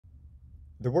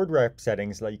The word wrap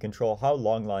settings let you control how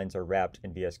long lines are wrapped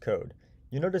in VS Code.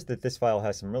 You notice that this file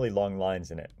has some really long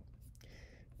lines in it.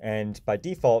 And by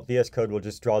default, VS Code will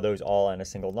just draw those all on a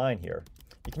single line here.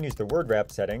 You can use the word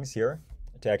wrap settings here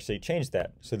to actually change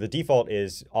that. So the default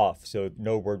is off, so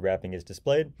no word wrapping is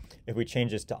displayed. If we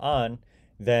change this to on,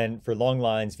 then for long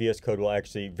lines, VS Code will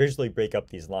actually visually break up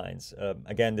these lines.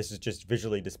 Again, this is just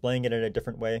visually displaying it in a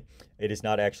different way. It is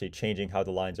not actually changing how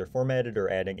the lines are formatted or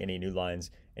adding any new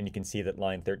lines. And you can see that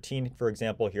line 13, for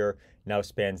example, here now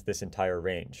spans this entire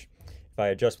range. If I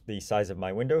adjust the size of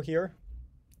my window here,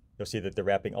 you'll see that the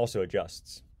wrapping also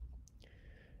adjusts.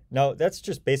 Now, that's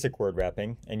just basic word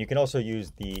wrapping, and you can also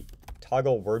use the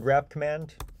toggle word wrap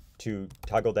command to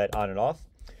toggle that on and off.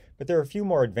 But there are a few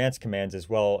more advanced commands as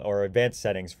well, or advanced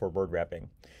settings for word wrapping.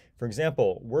 For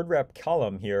example,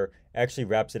 wordWrapColum here actually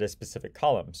wraps at a specific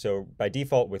column. So by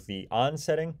default with the on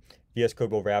setting, VS Code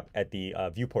will wrap at the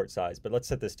viewport size. But let's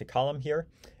set this to column here.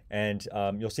 And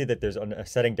you'll see that there's a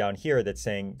setting down here that's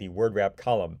saying the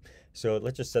wordWrapColum. So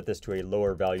let's just set this to a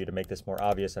lower value to make this more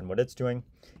obvious on what it's doing.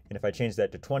 And if I change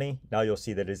that to 20, now you'll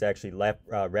see that it's actually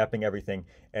wrapping everything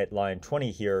at line 20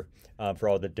 here for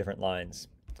all the different lines.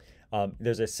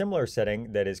 There's a similar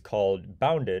setting that is called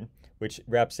bounded, which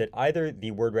wraps at either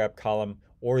the wordWrapColum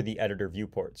or the editor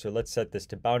viewport. So let's set this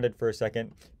to bounded for a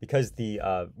second. Because the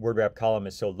wordWrapColum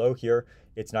is so low here,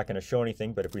 it's not going to show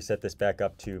anything, but if we set this back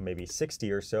up to maybe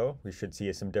 60 or so, we should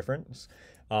see some difference.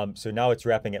 So now it's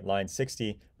wrapping at line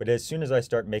 60, but as soon as I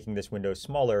start making this window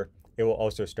smaller, it will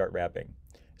also start wrapping.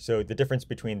 So the difference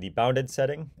between the bounded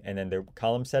setting and then the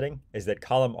column setting is that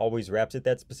column always wraps at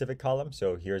that specific column.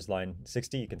 So here's line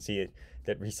 60. You can see it,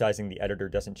 that resizing the editor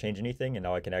doesn't change anything, and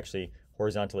now I can actually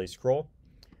horizontally scroll.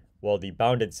 While the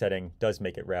bounded setting does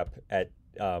make it wrap at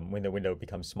when the window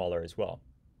becomes smaller as well.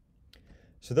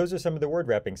 So those are some of the word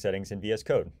wrapping settings in VS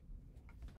Code.